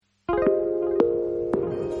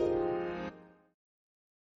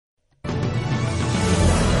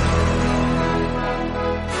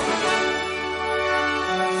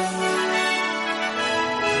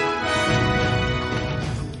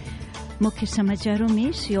मुख्य समाचारों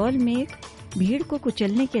में सियोल में भीड़ को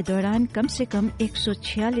कुचलने के दौरान कम से कम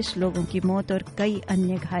 146 लोगों की मौत और कई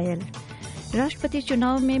अन्य घायल। राष्ट्रपति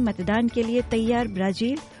चुनाव में मतदान के लिए तैयार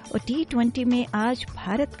ब्राजील और T20 में आज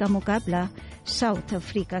भारत का मुकाबला साउथ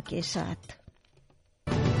अफ्रीका के साथ।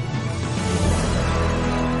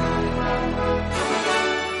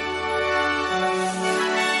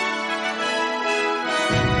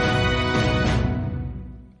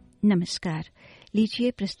 नमस्कार,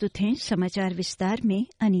 लीजिए प्रस्तुत हैं समाचार विस्तार में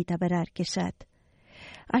अनीता बरार के साथ।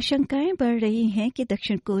 आशंकाएं बढ़ रही हैं कि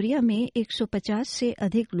दक्षिण कोरिया में 150 से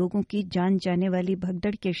अधिक लोगों की जान जाने वाली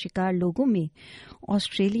भगदड़ के शिकार लोगों में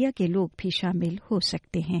ऑस्ट्रेलिया के लोग भी शामिल हो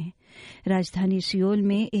सकते हैं। राजधानी सियोल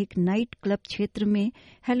में एक नाइट क्लब क्षेत्र में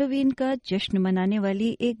हैलोवीन का जश्न मनाने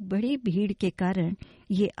वाली एक बड़ी भीड़ के कारण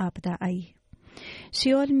ये आपदा आई।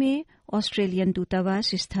 सियोल में ऑस्ट्रेलियन दूतावास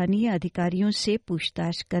स्थानीय अधिकारियों से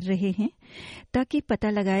पूछताछ कर रहे हैं ताकि पता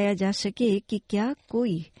लगाया जा सके कि क्या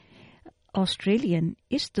कोई ऑस्ट्रेलियन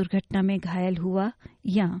इस दुर्घटना में घायल हुआ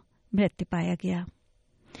या मृत्यु पाया गया।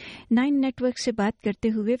 9 नेटवर्क से बात करते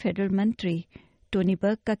हुए फेडरल मंत्री टोनी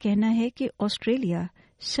बर्ग का कहना है कि ऑस्ट्रेलिया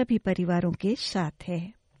सभी परिवारों के साथ है।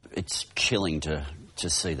 It's chilling to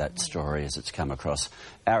see that story as it's come across.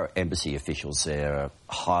 Our embassy officials there are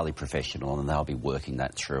highly professional and they'll be working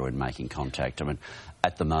that through and making contact. I mean,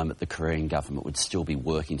 at the moment, the Korean government would still be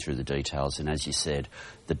working through the details. And as you said,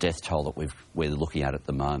 the death toll that we're looking at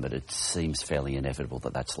the moment, it seems fairly inevitable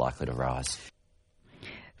that that's likely to rise.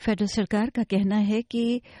 Federal सरकार का कहना है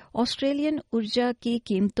कि Australian ऊर्जा की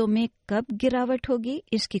कीमतों में कब गिरावट होगी,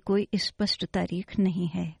 इसकी कोई स्पष्ट तारीख नहीं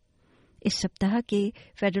है। इस सप्ताह के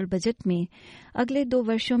फेडरल बजट में अगले 2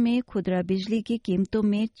 वर्षों में खुदरा बिजली की कीमतों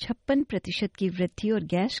में 56% की वृद्धि और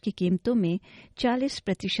गैस की कीमतों में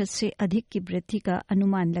 40% से अधिक की वृद्धि का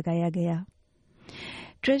अनुमान लगाया गया।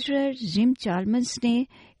 ट्रेजरर जिम चार्ल्स ने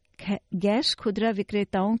गैस खुदरा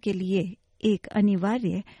विक्रेताओं के लिए एक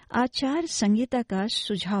अनिवार्य आचार संहिता का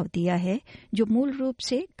सुझाव दिया है जो मूल रूप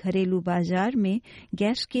से घरेलू बाजार में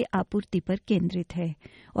गैस की आपूर्ति पर केंद्रित है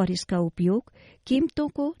और इसका उपयोग कीमतों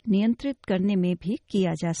को नियंत्रित करने में भी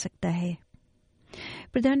किया जा सकता है।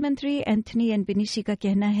 प्रधानमंत्री एंथनी एल्बनीज़ी का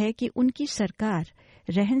कहना है कि उनकी सरकार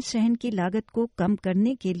रहन सहन की लागत को कम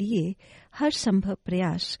करने के लिए हर संभव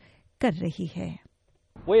प्रयास कर रही है।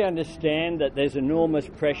 We understand that there's enormous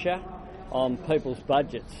pressure on people's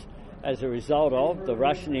budgets as a result of the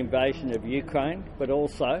Russian invasion of Ukraine, but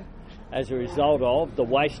also as a result of the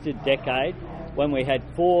wasted decade when we had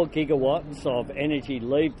 4 gigawatts of energy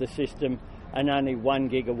leave the system and only 1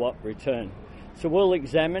 gigawatt return. So we'll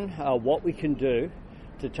examine what we can do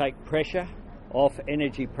to take pressure off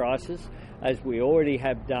energy prices, as we already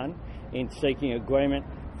have done in seeking agreement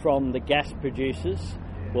from the gas producers.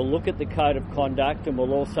 We'll look at the code of conduct and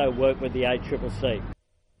we'll also work with the ACCC.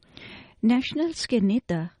 Nationals के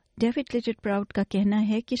नेता David little proud का कहना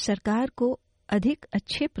है कि सरकार को अधिक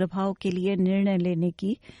अच्छे प्रभाव के लिए निर्णय लेने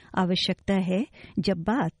की आवश्यकता है जब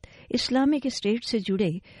बात इस्लामिक स्टेट से जुड़े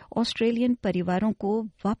ऑस्ट्रेलियन परिवारों को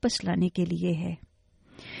वापस लाने के लिए है।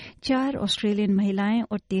 4 ऑस्ट्रेलियन महिलाएं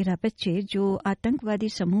और 13 बच्चे जो आतंकवादी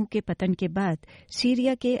समूह के पतन के बाद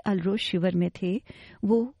सीरिया के अलरोज शिविर में थे,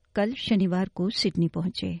 वो कल शनिवार को सिडनी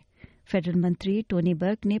पहुंचे। फेडरल मंत्री टोनी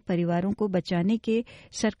बर्ग ने परिवारों को बचाने के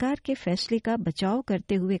सरकार के फैसले का बचाव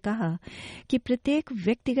करते हुए कहा कि प्रत्येक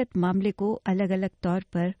व्यक्तिगत मामले को अलग अलग तौर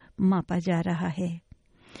पर मापा जा रहा है।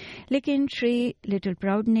 लेकिन श्री लिटिल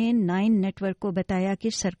प्राउड ने 9 नेटवर्क को बताया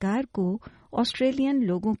कि सरकार को ऑस्ट्रेलियन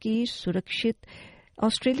लोगों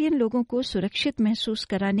को सुरक्षित महसूस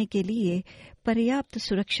कराने के लिए पर्याप्त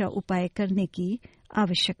सुरक्षा उपाय करने की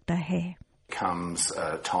आवश्यकता है। Comes a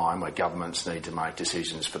time where governments need to make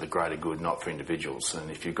decisions for the greater good, not for individuals.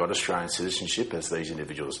 And if you've got Australian citizenship, as these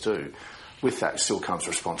individuals do, with that still comes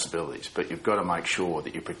responsibilities. But you've got to make sure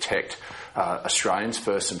that you protect Australians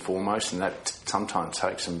first and foremost, and that sometimes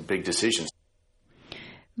takes some big decisions.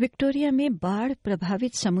 Victoria में बाढ़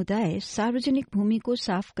प्रभावित समुदाय सार्वजनिक भूमि को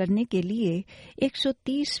साफ करने के लिए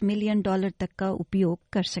 $130 मिलियन तक का उपयोग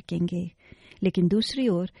कर सकेंगे। लेकिन दूसरी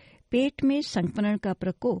ओर पेट में संक्रमण का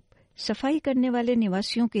प्रकोप सफाई करने वाले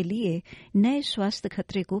निवासियों के लिए नए स्वास्थ्य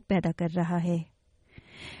खतरे को पैदा कर रहा है।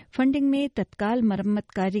 फंडिंग में तत्काल मरम्मत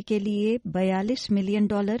कार्य के लिए $42 मिलियन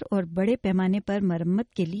और बड़े पैमाने पर मरम्मत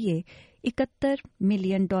के लिए $71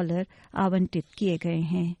 मिलियन आवंटित किए गए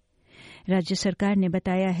हैं। राज्य सरकार ने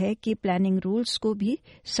बताया है कि प्लानिंग रूल्स को भी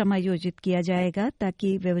समायोजित किया जाएगा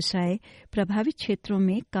ताकि व्यवसाय प्रभावित क्षेत्रों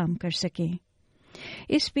में काम कर सकें।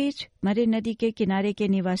 इस बीच मरे नदी के किनारे के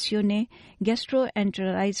निवासियों ने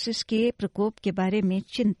गैस्ट्रोएंटेराइटिस के प्रकोप के बारे में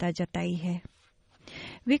चिंता जताई है।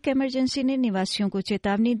 विक इमरजेंसी ने निवासियों को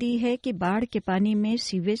चेतावनी दी है कि बाढ़ के पानी में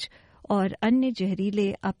सीवेज और अन्य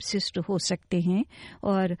जहरीले अपशिष्ट हो सकते हैं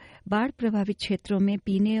और बाढ़ प्रभावित क्षेत्रों में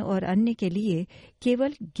पीने और अन्य के लिए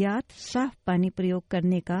केवल ज्ञात साफ पानी प्रयोग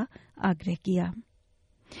करने का आग्रह किया।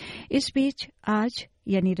 इस बीच आज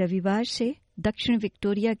यानी रविवार से दक्षिण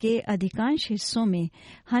विक्टोरिया के अधिकांश हिस्सों में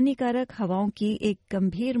हानिकारक हवाओं की एक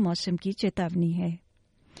गंभीर मौसम की चेतावनी है।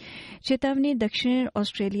 चेतावनी दक्षिण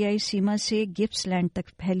ऑस्ट्रेलियाई सीमा से गिप्सलैंड तक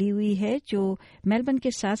फैली हुई है, जो मेलबर्न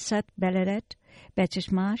के साथ साथ बैलरेट,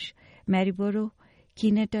 पैचेसमार्श, मैरीबोरो,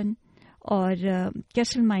 कीनेटन और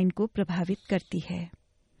कैसलमाइन को प्रभावित करती है।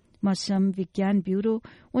 मौसम विज्ञान ब्यूरो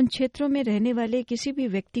उन क्षेत्रों में रहने वाले किसी भी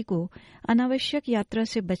व्यक्ति को अनावश्यक यात्रा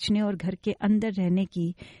से बचने और घर के अंदर रहने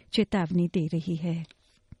की चेतावनी दे रही है।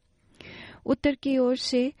 उत्तर की ओर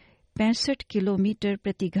से 65 किलोमीटर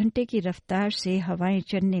प्रति घंटे की रफ्तार से हवाएं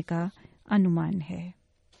चलने का अनुमान है।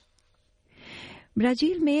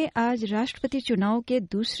 ब्राजील में आज राष्ट्रपति चुनाव के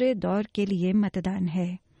दूसरे दौर के लिए मतदान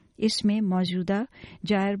है। इसमें मौजूदा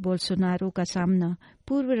जायर बोल्सोनारो का सामना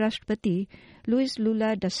पूर्व राष्ट्रपति लुइस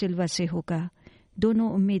लुला डा सिल्वा से होगा। दोनों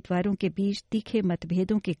उम्मीदवारों के बीच तीखे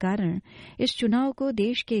मतभेदों के कारण इस चुनाव को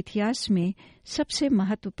देश के इतिहास में सबसे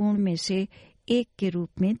महत्वपूर्ण में से एक के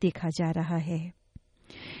रूप में देखा जा रहा है।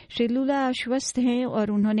 श्री लुला आश्वस्त हैं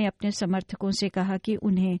और उन्होंने अपने समर्थकों से कहा कि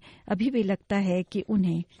उन्हें अभी भी लगता है कि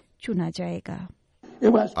उन्हें चुना जाएगा।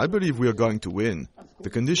 I believe we are going to win.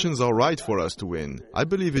 The conditions are right for us to win. I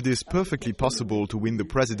believe it is perfectly possible to win the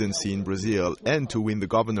presidency in Brazil and to win the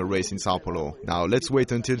governor race in Sao Paulo. Now let's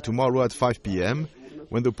wait until tomorrow at 5 p.m.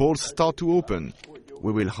 when the polls start to open.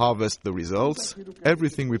 We will harvest the results.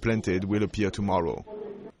 Everything we planted will appear tomorrow.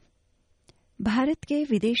 Bharat के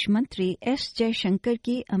विदेश मंत्री S Jaishankar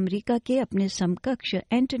की America के अपने समकक्ष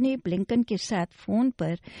Antony Blinken के साथ phone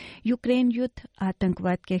पर यूक्रेन युद्ध,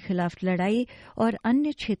 आतंकवाद के खिलाफ लड़ाई और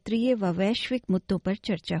अन्य क्षेत्रीय व वैश्विक मुद्दों पर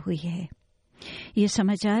चर्चा हुई है। ये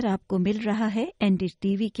समाचार आपको मिल रहा है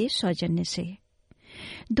एनडीटीवी के सौजन्य से।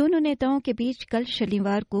 दोनों नेताओं के बीच कल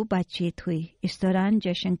शनिवार को बातचीत हुई। इस दौरान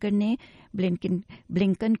जयशंकर ने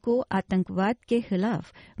ब्लिंकन को आतंकवाद के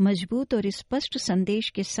खिलाफ मजबूत और स्पष्ट संदेश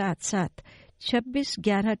के साथ साथ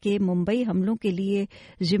 26/11 के मुंबई हमलों के लिए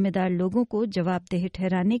जिम्मेदार लोगों को जवाबदेह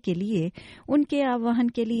ठहराने के लिए उनके आह्वान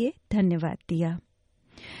के लिए धन्यवाद दिया।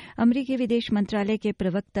 अमेरिकी विदेश मंत्रालय के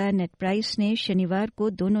प्रवक्ता नेड प्राइस ने शनिवार को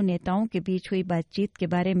दोनों नेताओं के बीच हुई बातचीत के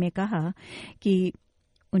बारे में कहा कि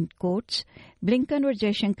उन कोट्स ब्लिंकन और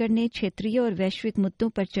जयशंकर ने क्षेत्रीय और वैश्विक मुद्दों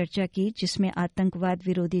पर चर्चा की, जिसमें आतंकवाद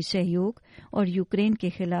विरोधी सहयोग और यूक्रेन के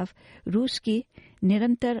खिलाफ रूस की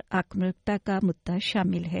निरंतर आक्रामकता का मुद्दा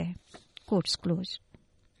शामिल है। Quotes close.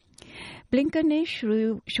 ब्लिंकन ने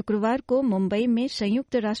शुक्रवार को मुंबई में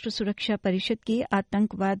संयुक्त राष्ट्र सुरक्षा परिषद की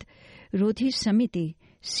आतंकवाद रोधी समिति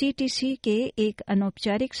सीटीसी के एक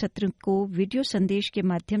अनौपचारिक सत्र को वीडियो संदेश के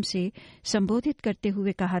माध्यम से संबोधित करते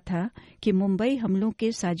हुए कहा था कि मुंबई हमलों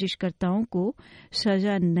के साजिशकर्ताओं को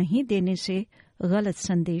सजा नहीं देने से गलत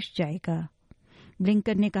संदेश जाएगा।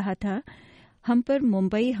 ब्लिंकन ने कहा था, हम पर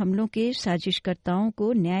मुंबई हमलों के साजिशकर्ताओं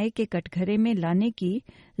को न्याय के कटघरे में लाने की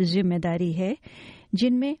जिम्मेदारी है,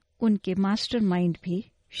 जिनमें उनके मास्टरमाइंड भी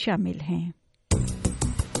शामिल हैं।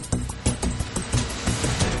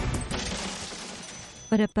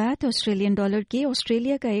 और अब बात ऑस्ट्रेलियन डॉलर की।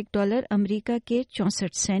 ऑस्ट्रेलिया का $1 अमेरिका के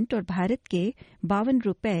 64 सेंट और भारत के 52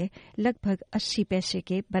 रुपए लगभग 80 पैसे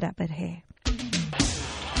के बराबर है।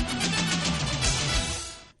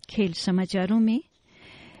 खेल समाचारों में,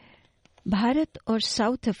 भारत और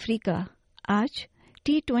साउथ अफ्रीका आज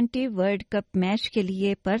T20 वर्ल्ड कप मैच के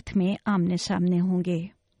लिए पर्थ में आमने सामने होंगे।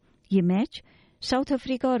 ये मैच साउथ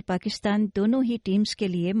अफ्रीका और पाकिस्तान दोनों ही टीम्स के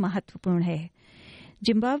लिए महत्वपूर्ण है।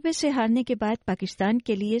 जिम्बाब्वे से हारने के बाद पाकिस्तान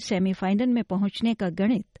के लिए सेमीफाइनल में पहुंचने का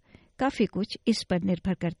गणित काफी कुछ इस पर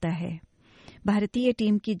निर्भर करता है। भारतीय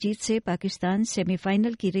टीम की जीत से पाकिस्तान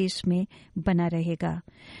सेमीफाइनल की रेस में बना रहेगा।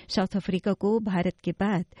 साउथ अफ्रीका को भारत के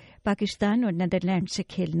बाद पाकिस्तान और नीदरलैंड से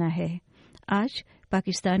खेलना है। आज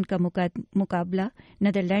पाकिस्तान का मुकाबला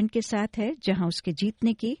नीदरलैंड के साथ है, जहां उसके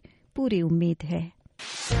जीतने की पूरी उम्मीद है।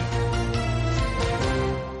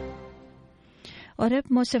 और अब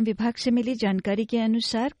मौसम विभाग से मिली जानकारी के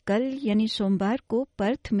अनुसार कल यानी सोमवार को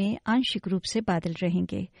पर्थ में आंशिक रूप से बादल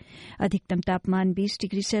रहेंगे। अधिकतम तापमान 20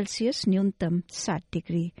 डिग्री सेल्सियस, न्यूनतम 7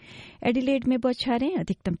 डिग्री। एडिलेड में बौछारें,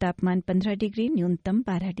 अधिकतम तापमान 15 डिग्री, न्यूनतम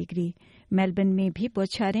 12 डिग्री। मेलबर्न में भी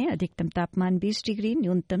बौछारें, अधिकतम तापमान 20 डिग्री,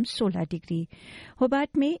 न्यूनतम 16 डिग्री।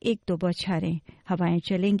 होबार्ट में 1-2 बौछारें, हवाएं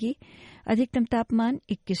चलेंगी, अधिकतम तापमान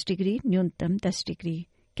 21 डिग्री, न्यूनतम 10 डिग्री।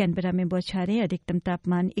 कैनबरा में बौछारें, अधिकतम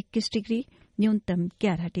तापमान 21 डिग्री, न्यूनतम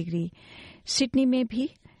 11 डिग्री। सिडनी में भी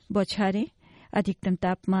बौछारें, अधिकतम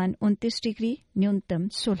तापमान 29 डिग्री, न्यूनतम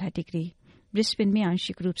 16 डिग्री। ब्रिस्बेन में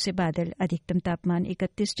आंशिक रूप से बादल, अधिकतम तापमान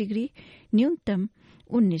 31 डिग्री, न्यूनतम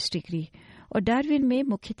 19 डिग्री। और डार्विन में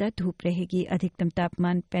मुख्यतः धूप रहेगी, अधिकतम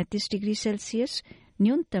तापमान 35 डिग्री सेल्सियस,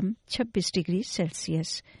 न्यूनतम 26 डिग्री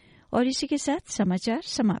सेल्सियस। और इसी के साथ समाचार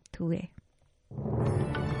समाप्त हुए।